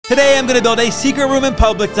Today I'm gonna build a secret room in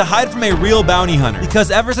public to hide from a real bounty hunter.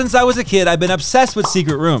 Because ever since I was a kid, I've been obsessed with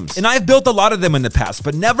secret rooms. And I've built a lot of them in the past,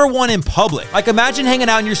 but never one in public. Like imagine hanging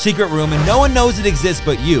out in your secret room and no one knows it exists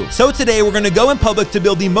but you. So today we're gonna go in public to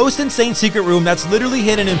build the most insane secret room that's literally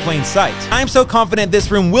hidden in plain sight. I'm so confident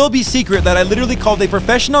this room will be secret that I literally called a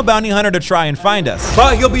professional bounty hunter to try and find us.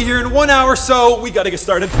 But he'll be here in 1 hour, so we gotta get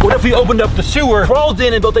started. What if we opened up the sewer, crawled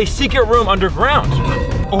in, and built a secret room underground?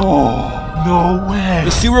 Oh. No way. The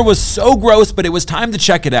sewer was so gross, but it was time to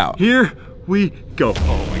check it out. Here we go.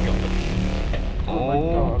 Oh my god.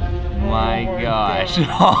 Oh my gosh.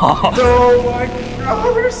 Oh my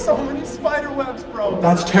god, there's so many spider webs, bro.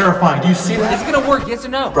 That's terrifying. Do you see that? Is it gonna work, yes or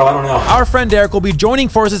no? Bro, I don't know. Our friend Derek will be joining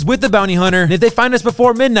forces with the bounty hunter, and if they find us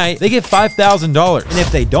before midnight, they get $5,000. And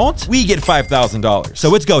if they don't, we get $5,000.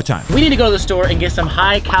 So it's go time. We need to go to the store and get some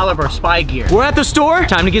high caliber spy gear. We're at the store,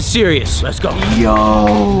 time to get serious. Let's go.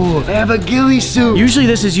 Yo, they have a ghillie suit. Usually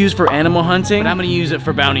this is used for animal hunting, but I'm gonna use it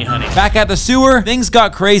for bounty hunting. Back at the sewer, things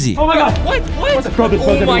got crazy. Oh my god, what? Bro, there's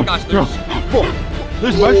bugs oh my everywhere. gosh, Bro,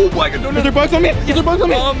 there's bugs. Oh my god, Is there bugs on me? Is there bugs on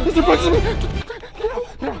me? Is there bugs on me? Get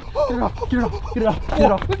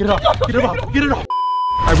it off.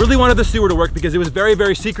 I really wanted the sewer to work because it was very,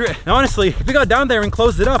 very secret. And honestly, if we got down there and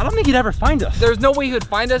closed it up, I don't think he'd ever find us. There's no way he would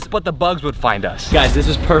find us, but the bugs would find us. Guys, this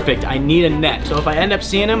is perfect. I need a net. So if I end up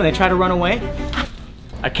seeing them and they try to run away,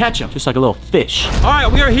 I catch them, just like a little fish. All right,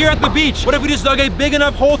 we are here at the beach. What if we just dug a big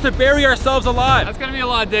enough hole to bury ourselves alive? That's gonna be a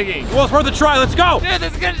lot of digging. Well, it's worth a try. Let's go. Dude,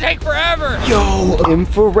 this is gonna take forever. Yo,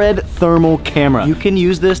 infrared thermal camera. You can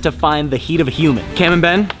use this to find the heat of a human. Cam and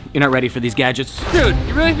Ben, you're not ready for these gadgets. Dude,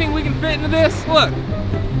 you really think we can fit into this? Look.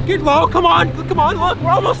 Get low. Come on, look, we're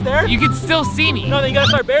almost there. You can still see me. No, then you gotta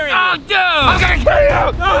start burying. Oh, dude! I'm gonna kill you!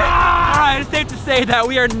 All right, it's safe to say that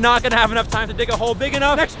we are not gonna have enough time to dig a hole big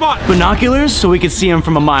enough. Next spot. Binoculars so we can see them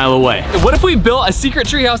from a mile away. What if we built a secret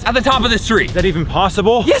treehouse at the top of this tree? Is that even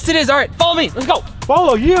possible? Yes, it is. All right, follow me. Let's go.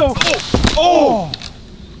 Follow you. Oh.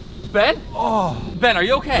 Ben? Oh. Ben, are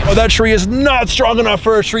you okay? Oh, that tree is not strong enough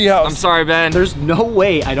for a treehouse. I'm sorry, Ben. There's no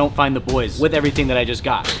way I don't find the boys with everything that I just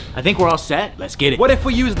got. I think we're all set. Let's get it. What if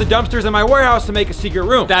we use the dumpsters in my warehouse to make a secret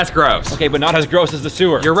room? That's gross. Okay, but not as gross as the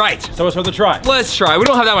sewer. You're right. So it's worth a try. Let's try. We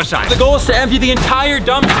don't have that much time. The goal is to empty the entire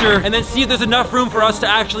dumpster and then see if there's enough room for us to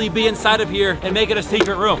actually be inside of here and make it a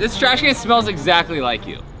secret room. This trash can smells exactly like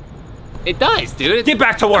you. It does, dude. Get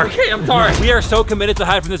back to work. Okay, I'm sorry. We are so committed to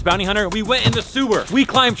hide from this bounty hunter. We went in the sewer, we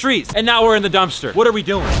climbed trees, and now we're in the dumpster. What are we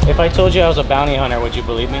doing? If I told you I was a bounty hunter, would you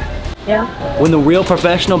believe me? Yeah. When the real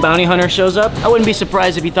professional bounty hunter shows up, I wouldn't be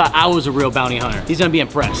surprised if he thought I was a real bounty hunter. He's gonna be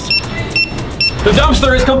impressed. The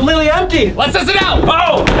dumpster is completely empty. Let's test it out.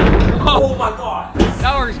 Oh! Oh my God.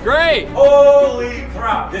 That works great. Holy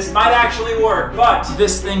crap. This might actually work, but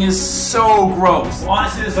this thing is so gross.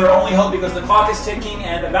 Honestly, this is our only hope because the clock is ticking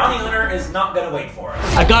and the bounty hunter is not gonna wait for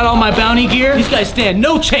us. I got all my bounty gear. These guys stand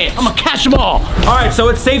no chance. I'm gonna catch them all. All right, so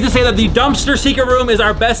it's safe to say that the dumpster secret room is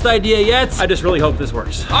our best idea yet. I just really hope this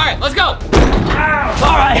works. All right, let's go.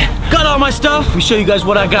 All right, got all my stuff. Let me show you guys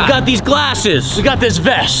what I got. We got these glasses. We got this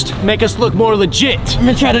vest. Make us look more legit. I'm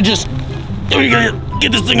gonna try to just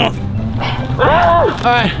get this thing off. All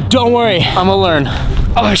right, don't worry, I'm gonna learn.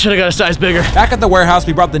 Oh, I should've got a size bigger. Back at the warehouse,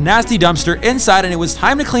 we brought the nasty dumpster inside and it was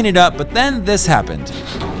time to clean it up, but then this happened.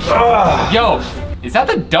 Yo, is that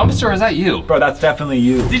the dumpster or is that you? Bro, that's definitely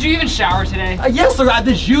you. Did you even shower today? Yes, sir,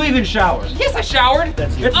 did you even shower? Yes, I showered.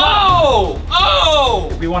 That's you. Oh!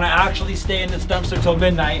 If we want to actually stay in this dumpster till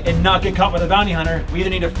midnight and not get caught by the bounty hunter, we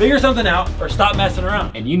either need to figure something out or stop messing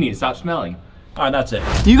around. And you need to stop smelling. All right, that's it.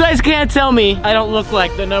 You guys can't tell me I don't look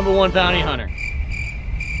like the #1 bounty hunter.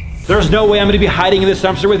 There's no way I'm gonna be hiding in this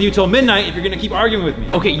dumpster with you till midnight if you're gonna keep arguing with me.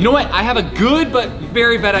 Okay, you know what? I have a good but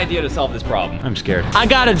very bad idea to solve this problem. I'm scared. I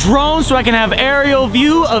got a drone so I can have aerial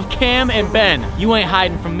view of Cam and Ben. You ain't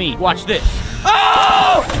hiding from me. Watch this.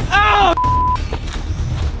 Oh! Oh!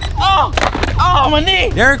 Oh! Oh, my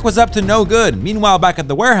knee! Derek was up to no good. Meanwhile, back at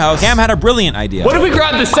the warehouse, Cam had a brilliant idea. What if we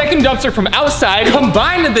grab the second dumpster from outside,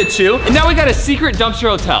 combine the two, and now we got a secret dumpster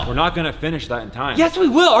hotel? We're not gonna finish that in time. Yes, we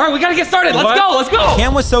will. All right, we gotta get started. Let's go, let's go.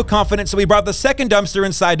 Cam was so confident, so we brought the second dumpster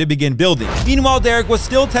inside to begin building. Meanwhile, Derek was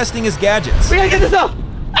still testing his gadgets. We gotta get this up.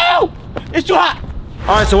 Ow! It's too hot.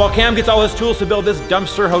 All right, so while Cam gets all his tools to build this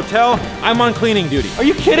dumpster hotel, I'm on cleaning duty. Are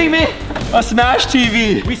you kidding me? A smash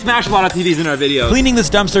TV. We smash a lot of TVs in our videos. Cleaning this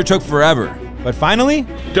dumpster took forever, but finally,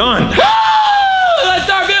 done. Let's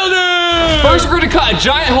start building! First, we're gonna cut a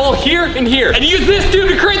giant hole here and here, and use this tube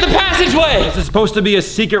to create the passageway. This is supposed to be a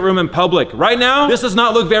secret room in public. Right now, this does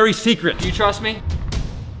not look very secret. Do you trust me?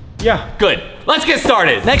 Yeah. Good. Let's get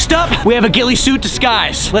started. Next up, we have a ghillie suit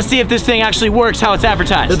disguise. Let's see if this thing actually works how it's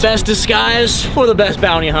advertised. The best disguise for the best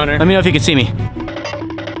bounty hunter. Let me know if you can see me.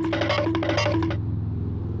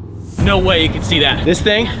 No way you can see that. This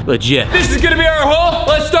thing, legit. This is gonna be our hole.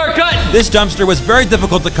 Let's start cutting. This dumpster was very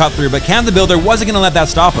difficult to cut through, but Cam the Builder wasn't gonna let that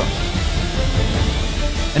stop him.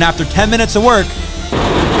 And after 10 minutes of work,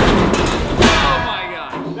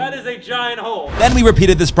 That is a giant hole. then we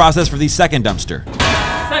repeated this process for the second dumpster.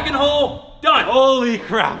 Second hole, done. Holy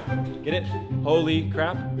crap. Get it? Holy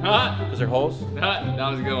crap. Because they're holes. That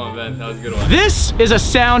was a good one, Ben. That was a good one. This is a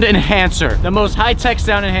sound enhancer. The most high-tech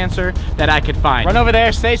sound enhancer that I could find. Run over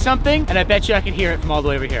there, say something, and I bet you I can hear it from all the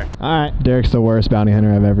way over here. All right, Derek's the worst bounty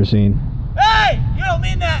hunter I've ever seen. Hey, you don't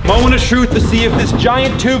mean that. Moment of truth to see if this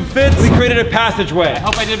giant tube fits. We created a passageway. I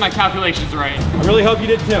hope I did my calculations right. I really hope you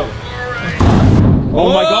did too.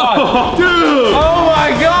 Oh my God. Dude! Oh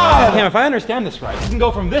my God! Cam, if I understand this right, you can go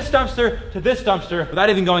from this dumpster to this dumpster without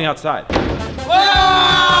even going outside. Whoa!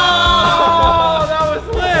 That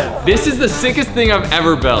was lit! This is the sickest thing I've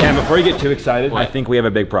ever built. Cam, before you get too excited, What? I think we have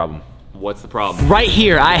a big problem. What's the problem? Right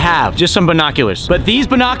here, I have just some binoculars. But these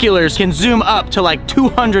binoculars can zoom up to like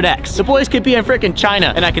 200x. The boys could be in frickin'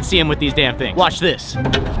 China and I could see them with these damn things. Watch this.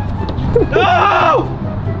 Oh!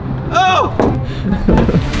 Oh!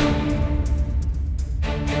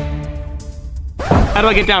 How do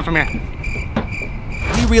I get down from here?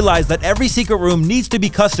 We realized that every secret room needs to be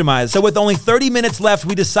customized, so with only 30 minutes left,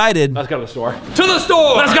 we decided, let's go to the store. To the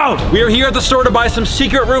store! Let's go! We are here at the store to buy some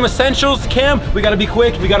secret room essentials. Cam, we gotta be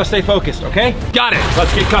quick, we gotta stay focused, okay? Got it.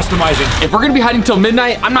 Let's get customizing. If we're gonna be hiding till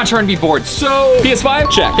midnight, I'm not trying to be bored. So, PS5?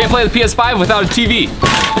 Check. Can't play the PS5 without a TV.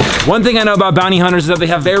 One thing I know about bounty hunters is that they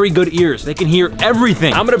have very good ears. They can hear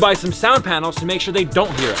everything. I'm gonna buy some sound panels to make sure they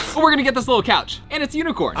don't hear us. But we're gonna get this little couch, and it's a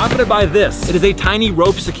unicorn. I'm gonna buy this. It is a tiny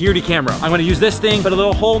rope security camera. I'm gonna use this thing, put a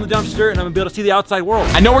little hole in the dumpster, and I'm gonna be able to see the outside world.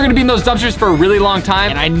 I know we're gonna be in those dumpsters for a really long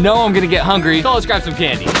time, and I know I'm gonna get hungry, so let's grab some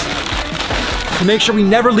candy. To make sure we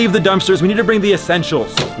never leave the dumpsters, we need to bring the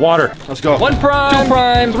essentials. Water. Let's go. 1 prime, 2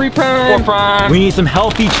 prime, 3 prime, 4 prime. We need some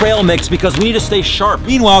healthy trail mix because we need to stay sharp.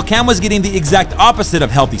 Meanwhile, Cam was getting the exact opposite of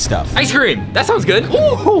healthy stuff. Ice cream. That sounds good.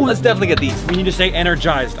 Ooh, let's definitely get these. We need to stay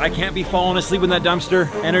energized. I can't be falling asleep in that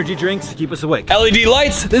dumpster. Energy drinks keep us awake. LED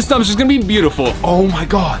lights. This dumpster's gonna be beautiful. Oh my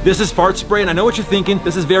God. This is fart spray, and I know what you're thinking.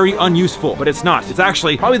 This is very unuseful, but it's not. It's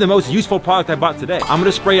actually probably the most useful product I bought today. I'm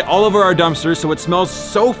gonna spray it all over our dumpsters so it smells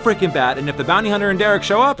so freaking bad, and if the bounty hunter and Derek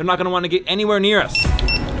show up, they're not gonna want to get anywhere near us.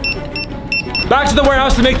 Back to the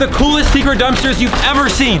warehouse to make the coolest secret dumpsters you've ever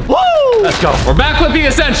seen. Woo! Let's go. We're back with the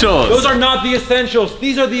essentials. Those are not the essentials.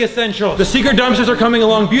 These are the essentials. The secret dumpsters are coming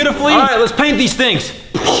along beautifully. All right, let's paint these things.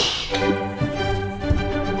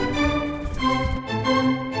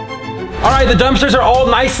 All right, the dumpsters are all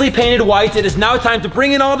nicely painted white. It is now time to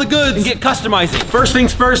bring in all the goods and get customizing. First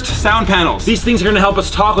things first, sound panels. These things are gonna help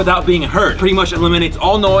us talk without being heard. Pretty much eliminates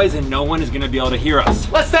all noise and no one is gonna be able to hear us.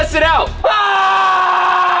 Let's test it out.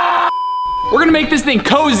 We're gonna make this thing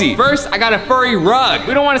cozy. First, I got a furry rug.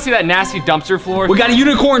 We don't wanna see that nasty dumpster floor. We got a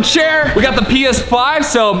unicorn chair. We got the PS5,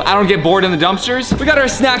 so I don't get bored in the dumpsters. We got our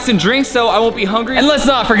snacks and drinks, so I won't be hungry. And let's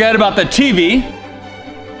not forget about the TV.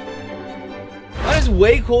 Mine is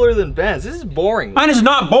way cooler than Ben's. This is boring. Mine is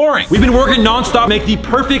not boring. We've been working nonstop to make the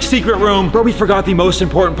perfect secret room, but we forgot the most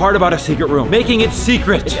important part about a secret room, making it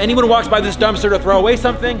secret. If anyone walks by this dumpster to throw away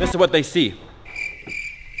something, this is what they see.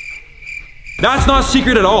 That's not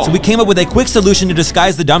secret at all. So we came up with a quick solution to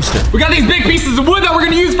disguise the dumpster. We got these big pieces of wood that we're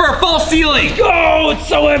gonna use for a false ceiling. Oh, it's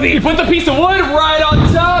so heavy. You put the piece of wood right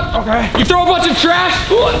on top. Okay. You throw a bunch of trash,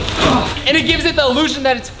 and it gives it the illusion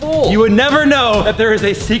that it's full. You would never know that there is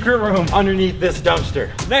a secret room underneath this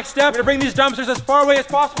dumpster. Next step, we're gonna bring these dumpsters as far away as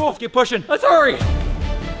possible. Let's keep pushing. Let's hurry.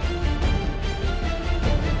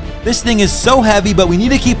 This thing is so heavy, but we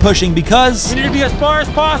need to keep pushing because we need to be as far as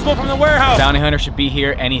possible from the warehouse. Bounty hunter should be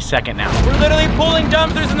here any second now. We're literally pulling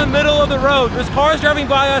dumpsters in the middle of the road. There's cars driving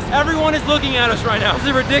by us. Everyone is looking at us right now. This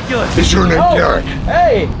is ridiculous. Is your name Derek?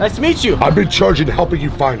 Hey, nice to meet you. I've been charged in helping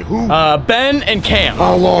you find who? Ben and Cam.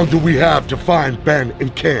 How long do we have to find Ben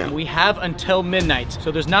and Cam? We have until midnight,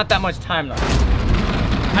 so there's not that much time left.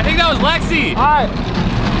 I think that was Lexi. Hi.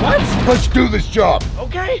 What? Let's do this job.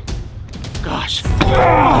 Okay. Gosh.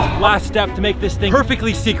 Last step to make this thing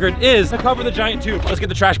perfectly secret is to cover the giant tube. Let's get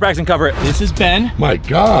the trash bags and cover it. This is Ben, My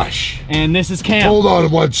gosh. and this is Cam. Hold on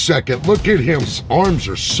 1 second. Look at him. His arms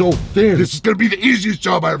are so thin. This is gonna be the easiest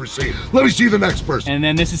job I ever seen. Let me see the next person. And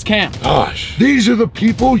then this is Cam. Gosh. These are the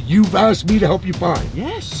people you've asked me to help you find.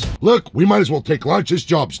 Yes. Look, we might as well take lunch. This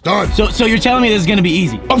job's done. So you're telling me this is gonna be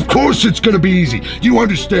easy? Of course it's gonna be easy. You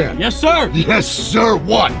understand? Yes, sir. Yes, sir.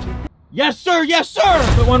 What? Yes, sir. Yes,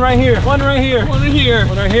 sir. Put one right here. One right here. One right here.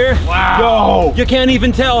 One right here. Wow. Yo, you can't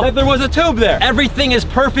even tell that there was a tube there. Everything is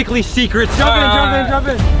perfectly secret. Jump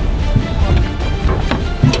in.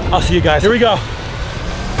 I'll see you guys. Here we go.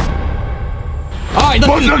 All right,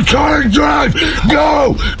 Put the car in drive!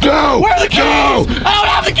 Go! Go! Where are the keys? Go! I don't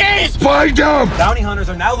have the keys! Find them! Bounty hunters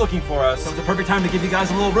are now looking for us, so it's a perfect time to give you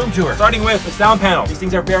guys a little room tour. Starting with the sound panels. These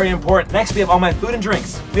things are very important. Next, we have all my food and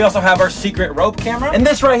drinks. We also have our secret rope camera. And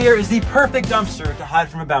this right here is the perfect dumpster to hide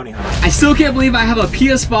from a bounty hunter. I still can't believe I have a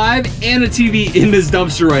PS5 and a TV in this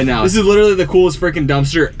dumpster right now. This is literally the coolest freaking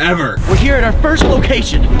dumpster ever. We're here at our first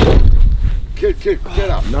location. Kid,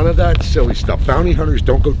 get up. None of that silly stuff. Bounty hunters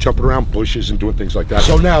don't go jumping around bushes and doing things like that.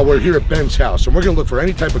 So now we're here at Ben's house, and we're gonna look for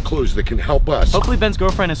any type of clues that can help us. Hopefully Ben's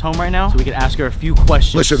girlfriend is home right now, so we can ask her a few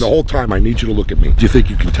questions. Listen, the whole time I need you to look at me. Do you think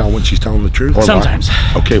you can tell when she's telling the truth? Or Sometimes.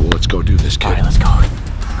 lying? Okay, well, let's go do this, kid. All right, let's go.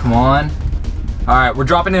 Come on. All right, we're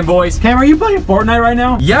dropping in, boys. Cam, are you playing Fortnite right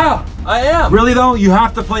now? Yeah, I am. Really though? You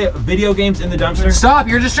have to play video games in the dumpster? Stop,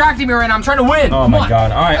 you're distracting me right now. I'm trying to win. Oh Come my on.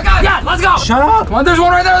 God, all right. Yeah, let's go. Shut up. Come on, there's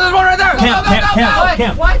one right there. There's one right there.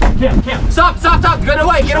 Cam. What? Cam. Stop. Get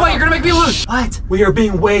away. You're gonna make me lose. What? We are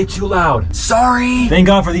being way too loud. Sorry. Thank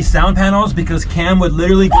God for these sound panels because Cam would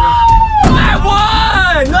literally go.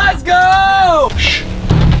 I won! Let's go! Shh.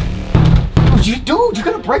 Dude, you're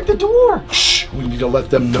gonna break the door. Shh. We need to let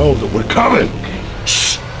them know that we're coming.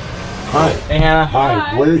 Shh. Hi. Hey, Hannah.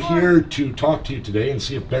 Hi. We're here to talk to you today and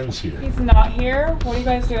see if Ben's here. He's not here. What are you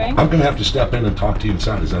guys doing? I'm gonna have to step in and talk to you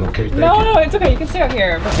inside. Is that okay? Thank you. No, it's okay. You can stay out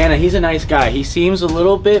here. Hannah, he's a nice guy. He seems a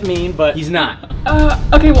little bit mean, but he's not.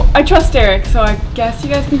 Okay, well, I trust Derek, so I guess you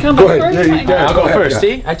guys can come Go back ahead. first. Yeah, you can. I'll go ahead, first. yeah.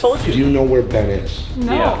 See? I told Do you. you know where Ben is?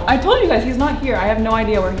 No, Yeah. I told you guys he's not here. I have no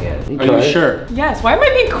idea where he is. Are you sure? Yes, why am I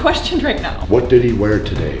being questioned right now? What did he wear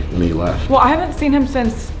today when he left? Well, I haven't seen him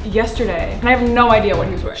since yesterday, and I have no idea what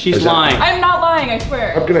he was wearing. She's Is that- lying. I'm not lying, I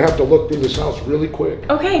swear. I'm gonna have to look through this house really quick.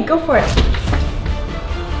 Okay, go for it.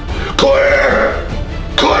 Clear!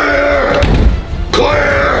 Clear!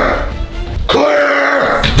 Clear!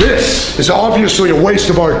 Clear! This is obviously a waste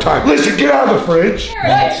of our time. Listen, get out of the fridge.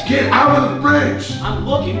 What? Get out of the fridge. I'm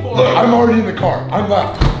looking for Look, him. I'm already in the car. I'm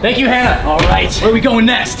left. Thank you, Hannah. All right. Where are we going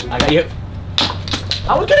next? I got you.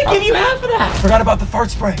 I was gonna give you half of that. Forgot about the fart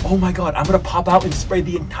spray. Oh my God, I'm gonna pop out and spray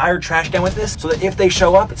the entire trash can with this so that if they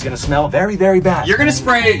show up, it's gonna smell very, very bad. You're gonna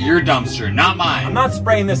spray your dumpster, not mine. I'm not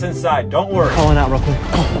spraying this inside, don't worry. Calling out real quick.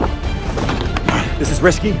 This is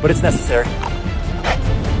risky, but it's necessary.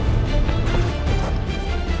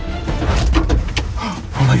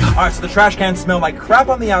 Oh my God. All right, so the trash cans smell like crap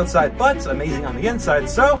on the outside, but it's amazing on the inside,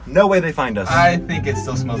 so no way they find us. I think it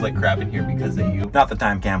still smells like crap in here because of you. Not the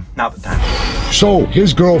time, Cam, not the time. So,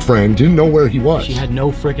 his girlfriend didn't know where he was. She had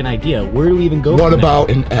no freaking idea. Where do we even go? What from about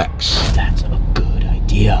an ex? there? That's a good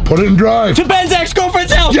idea. Put it in drive. To Ben's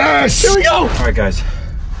ex-girlfriend's house. Yes! Here we go. All right, guys.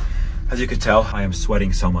 As you could tell, I am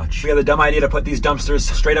sweating so much. We had the dumb idea to put these dumpsters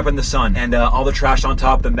straight up in the sun, and all the trash on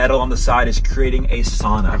top, the metal on the side is creating a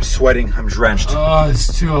sauna. I'm sweating, I'm drenched. Oh,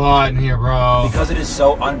 it's too hot in here, bro. Because it is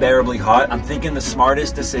so unbearably hot, I'm thinking the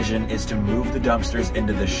smartest decision is to move the dumpsters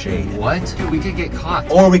into the shade. What? Dude, we could get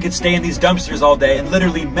caught. Or we could stay in these dumpsters all day and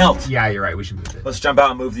literally melt. Yeah, you're right. We should move it. Let's jump out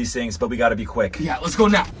and move these things, but we gotta be quick. Yeah, let's go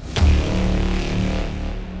now.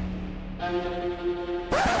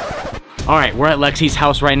 All right, we're at Lexi's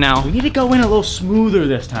house right now. We need to go in a little smoother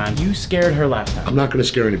this time. You scared her last time. I'm not gonna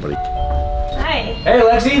scare anybody. Hi. Hey,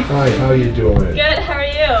 Lexi. Hi, how you doing? Good, how are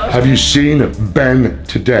you? Have you seen Ben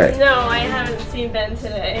today? No, I haven't seen Ben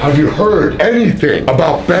today. Have you heard anything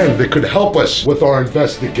about Ben that could help us with our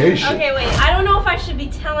investigation? Okay, wait, I don't know if I should be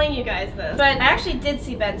telling you guys this, but I actually did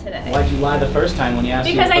see Ben today. Why'd you lie the first time when you asked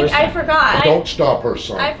Because me the first I time? forgot. Don't stop her,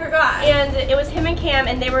 son. I forgot. And it was him and Cam,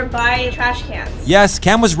 and they were by trash cans. Yes,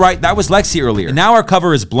 Cam was right. That was Lexi earlier. And now our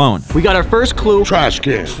cover is blown. We got our first clue. Trash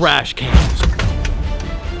cans. Trash cans.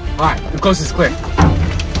 All right, the coast is clear.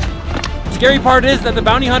 Scary part is that the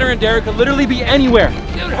bounty hunter and Derek could literally be anywhere.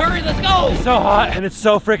 Dude, hurry, let's go. It's so hot and it's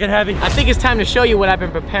so freaking heavy. I think it's time to show you what I've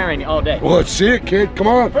been preparing all day. Well, let's see it, kid. Come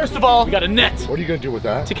on. First of all, we got a net What are you gonna do with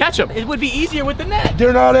that? to catch them. It would be easier with the net.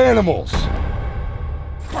 They're not animals.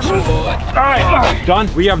 All right,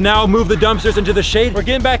 done. We have now moved the dumpsters into the shade. We're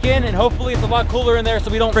getting back in and hopefully it's a lot cooler in there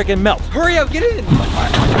so we don't freaking melt. Hurry up, get in.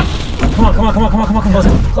 Come on.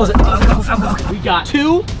 Close it. We got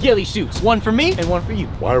 2 ghillie suits. One for me and one for you.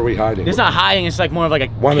 Why are we hiding? It's not hiding, it's like more of like a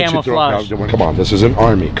Why don't you throw it camouflage. down? Come on, this is an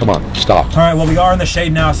army. Come on, stop. All right, well, we are in the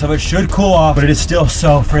shade now, so it should cool off, but it is still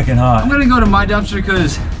so freaking hot. I'm gonna go to my dumpster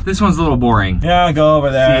because this one's a little boring. Yeah, go over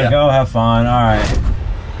See there. ya. Go have fun. All right.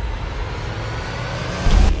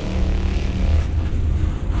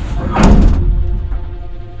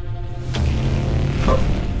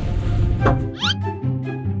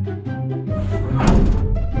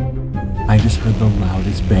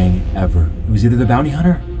 was either the bounty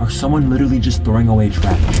hunter or someone literally just throwing away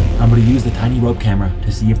trash. I'm gonna use the tiny rope camera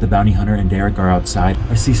to see if the bounty hunter and Derek are outside.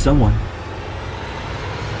 I see someone.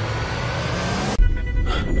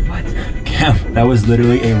 What? Cam, that was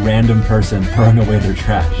literally a random person throwing away their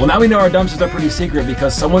trash. Well, now we know our dumpsters are pretty secret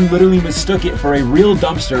because someone literally mistook it for a real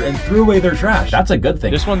dumpster and threw away their trash. That's a good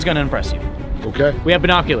thing. This one's gonna impress you. Okay. We have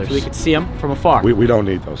binoculars. So we can see them from afar. We don't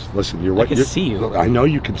need those. Listen, you're what I can see you. Look, I know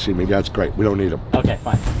you can see me. That's great. We don't need them. Okay,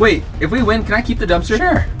 fine. Wait, if we win, can I keep the dumpster?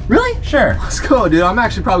 Sure. Really? Sure. Let's go, dude. I'm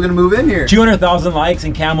actually probably gonna move in here. 200,000 likes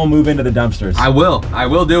and Cam will move into the dumpsters. I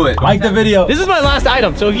will do it. Like the video. This is my last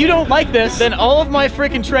item, so if you don't like this, then all of my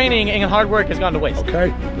freaking training and hard work has gone to waste.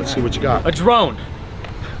 Okay, let's see what you got. A drone.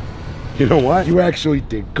 You know what? You actually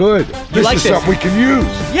did good. This like is this? something we can use.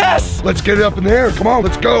 Yes! Let's get it up in the air. Come on,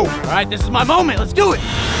 let's go. All right, this is my moment. Let's do it.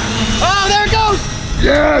 Oh, there it goes!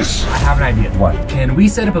 Yes! I have an idea. What? Can we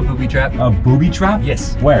set up a booby trap? A booby trap?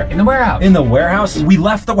 Yes. Where? In the warehouse. In the warehouse? We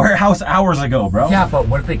left the warehouse hours ago, bro. Yeah, but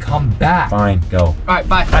what if they come back? Fine, go. All right,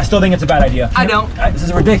 bye. I still think it's a bad idea. I don't. This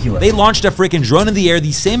is ridiculous. They launched a freaking drone in the air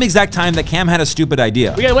the same exact time that Cam had a stupid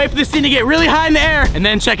idea. We gotta wait for this thing to get really high in the air and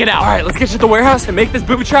then check it out. All right, let's get to the warehouse and make this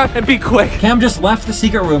booby trap and be quick. Cam just left the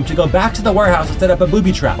secret room to go back to the warehouse and set up a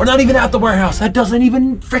booby trap. We're not even at the warehouse. That doesn't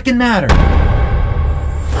even freaking matter.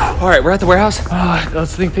 All right, we're at the warehouse.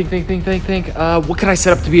 Let's think. What can I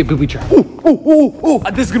set up to be a booby trap?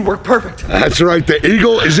 This is gonna work perfect. That's right, the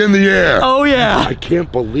eagle is in the air. Oh, yeah. I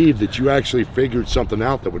can't believe that you actually figured something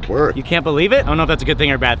out that would work. You can't believe it? I don't know if that's a good thing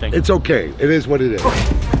or a bad thing. It's okay, it is what it is.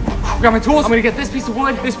 Grab my tools. I'm gonna get this piece of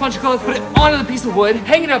wood, this punch glove, put it onto the piece of wood,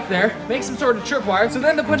 hang it up there, make some sort of tripwire, so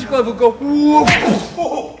then the punch glove will go,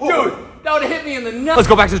 dude, that would have hit me in the nuts. Let's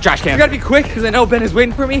go back to the trash can. We gotta be quick, because I know Ben is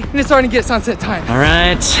waiting for me, and it's starting to get sunset time. All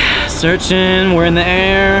right, searching, we're in the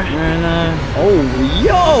air. Oh,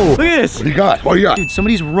 yo, look at this. What do you got? What do you got? Dude,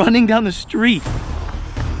 somebody's running down the street.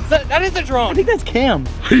 That is a drone. I think that's Cam.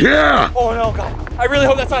 Yeah! Oh no, God. I really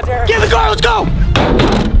hope that's not Derek. Get in the car, let's go!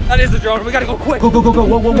 That is the drone. We gotta go quick. Go.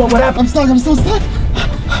 What happened? I'm still stuck.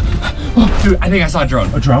 Dude, I think I saw a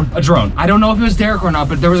drone. A drone? A drone. I don't know if it was Derek or not,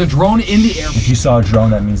 but there was a drone in the air. If you saw a drone,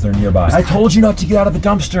 that means they're nearby. I told you not to get out of the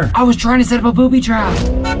dumpster. I was trying to set up a booby trap.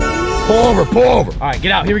 Pull over. All right,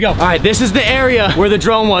 get out, here we go. All right, this is the area where the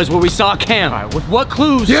drone was, where we saw Cam. All right, with what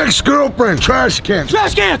clues? The ex-girlfriend, trash cans.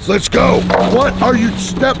 Trash cans! Let's go. What are you?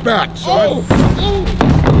 Step back, son.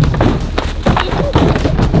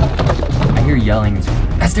 I hear yelling.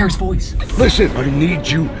 That's Derek's voice. Listen, I need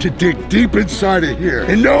you to dig deep inside of here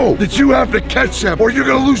and know that you have to catch them or you're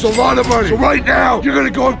gonna lose a lot of money. So right now, you're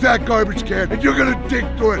gonna go up that garbage can and you're gonna dig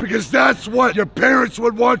through it because that's what your parents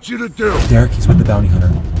would want you to do. Derek, he's with the bounty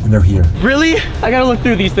hunter, and they're here. Really? I gotta look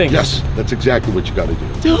through these things. Yes, that's exactly what you gotta do.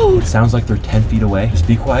 Dude. Sounds like they're 10 feet away. Just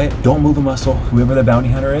be quiet. Don't move a muscle. Whoever the bounty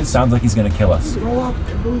hunter is, sounds like he's gonna kill us. Go up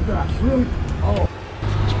and move that. Really? Oh.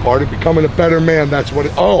 It's part of becoming a better man. That's what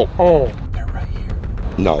it. Oh. They're right here.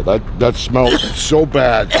 No, that smells so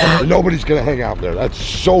bad. Nobody's gonna hang out there. That's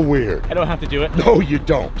so weird. I don't have to do it. No, you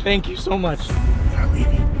don't. Thank you so much. They're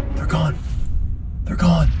leaving. They're gone. They're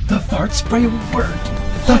gone. The fart spray worked.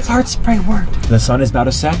 The fart spray worked. The sun is about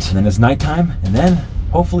to set, and then it's nighttime, and then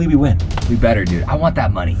hopefully we win. We better, dude. I want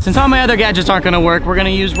that money. Since all my other gadgets aren't gonna work, we're gonna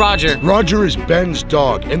use Roger. Roger is Ben's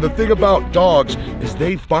dog, and the thing about dogs is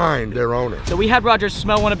they find their owner. So we had Roger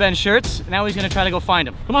smell one of Ben's shirts, and now he's gonna try to go find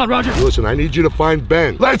him. Come on, Roger. Listen, I need you to find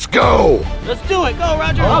Ben. Let's go! Let's do it. Go,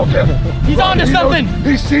 Roger. Okay. He's onto something.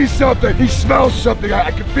 He sees something. He smells something.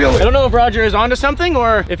 I can feel I it. don't know if Roger is onto something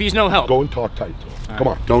or if he's no help. Go and talk tight to him. Come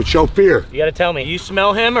on. Don't show fear. You gotta tell me. You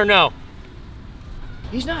smell him or no?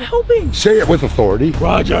 He's not helping. Say it with authority.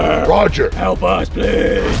 Roger. Roger. Help us,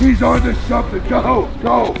 please. He's onto something. Go.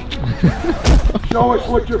 Show us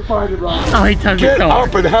what you're finding, Roger. Oh, he touched Get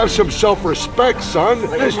up and have some self-respect, son.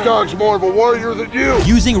 This dog's more of a warrior than you.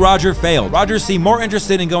 Using Roger failed. Roger seemed more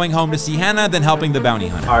interested in going home to see Hannah than helping the bounty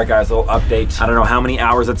hunter. All right, guys, a little update. I don't know how many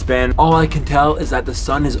hours it's been. All I can tell is that the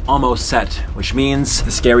sun is almost set, which means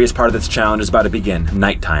the scariest part of this challenge is about to begin.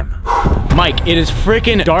 Nighttime. Mike, it is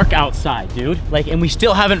freaking dark outside, dude. Like, and we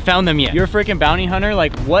still haven't found them yet. You're a freaking bounty hunter.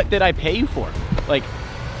 Like, what did I pay you for? Like,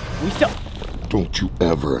 we still... Don't you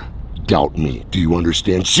ever doubt me. Do you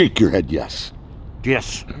understand? Shake your head yes.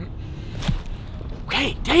 Yes.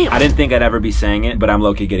 Okay, damn. I didn't think I'd ever be saying it, but I'm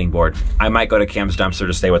low-key getting bored. I might go to Cam's dumpster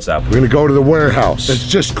to say what's up. We're gonna go to the warehouse. It's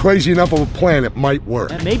just crazy enough of a plan, it might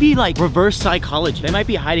work. Maybe like reverse psychology. They might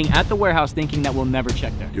be hiding at the warehouse thinking that we'll never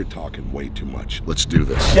check there. You're talking way too much. Let's do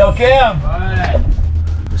this. Yo, Cam!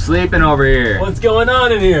 I'm sleeping over here. What's going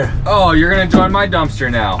on in here? Oh, you're gonna join my dumpster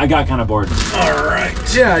now. I got kind of bored. All right.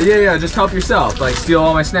 Yeah, just help yourself. Like, steal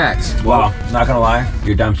all my snacks. Wow, not gonna lie,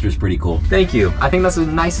 your dumpster's pretty cool. Thank you. I think that's the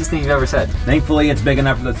nicest thing you've ever said. Thankfully, it's big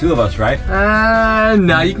enough for the two of us, right?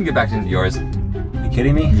 No, you can get back into yours. You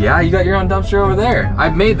kidding me? Yeah, you got your own dumpster over there.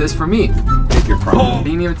 I've made this for me. Take your prime. He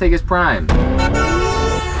didn't even take his prime.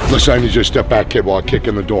 Listen, I need you to step back, kid, while I kick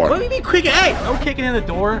in the door. What do you mean quick? Hey, no kicking in the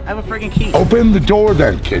door. I have a freaking key. Open the door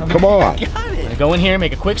then, kid. Come on. Got it. Go in here,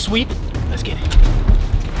 make a quick sweep. Let's get it.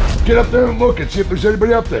 Get up there and look and see if there's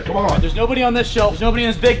anybody up there. Come on. There's nobody on this shelf. There's nobody in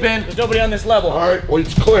this big bin. There's nobody on this level. All right, well,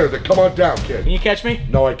 it's clear. Then come on down, kid. Can you catch me?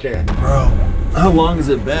 No, I can't. Bro, how long has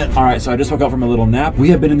it been? All right, so I just woke up from a little nap. We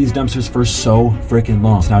have been in these dumpsters for so freaking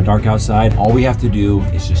long. It's now dark outside. All we have to do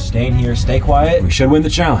is just stay in here, stay quiet. We should win the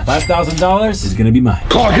challenge. $5,000 is gonna be mine.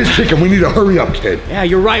 Clock is ticking. We need to hurry up, kid. Yeah,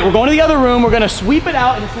 you're right. We're going to the other room. We're gonna sweep it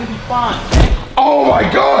out and it's gonna be fine. Oh my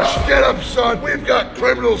gosh! Get up, son. We've got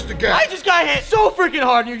criminals to get. I just got hit so freaking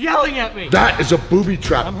hard and you're yelling at me. That is a booby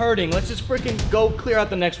trap. I'm hurting. Let's just freaking go clear out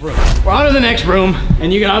the next room. We're on to the next room,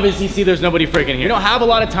 and you can obviously see there's nobody freaking here. We don't have a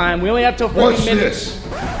lot of time. We only have till 40 What's minutes.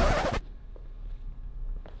 this?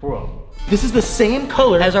 Bro, this is the same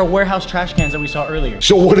color as our warehouse trash cans that we saw earlier.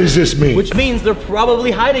 So what does this mean? Which means they're probably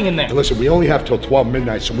hiding in there. And listen, we only have till 12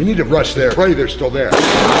 midnight, so we need to rush there. Pray they're still there.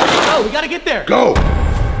 Oh, we gotta get there. Go!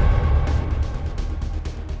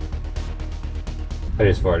 I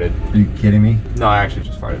just farted. Are you kidding me? No, I actually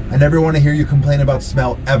just farted. I never want to hear you complain about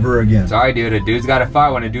smell ever again. Sorry, dude. A dude's gotta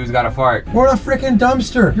fart when a dude's gotta fart. We're in a freaking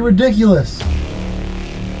dumpster. You're ridiculous.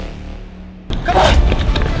 Come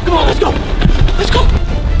on, let's go. Let's go.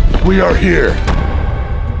 We are here.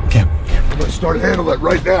 Okay. Let's start handling it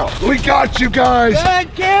right now. We got you guys.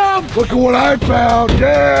 Good, Cam. Look at what I found.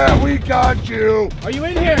 Yeah, we got you. Are you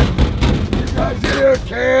in here? You guys here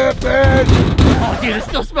camping? Oh, dude, it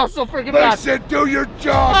still smells so freaking bad. Listen, do your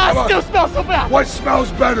job. Ah, Come it on. still smells so bad. What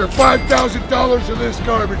smells better? $5,000 in this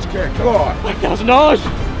garbage can. Come on. $5,000.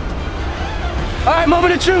 All right,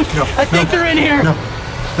 moment of truth. No, I think they're in here. No.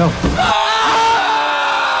 No.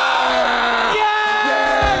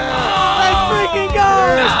 Let's freaking go.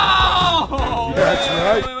 No! That's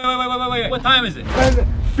right. Wait. What time is it?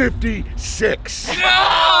 10:56.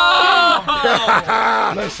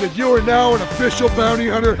 Listen, you are now an official bounty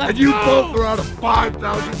hunter, and you both are out of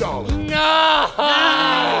 $5,000.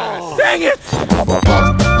 No! Dang it!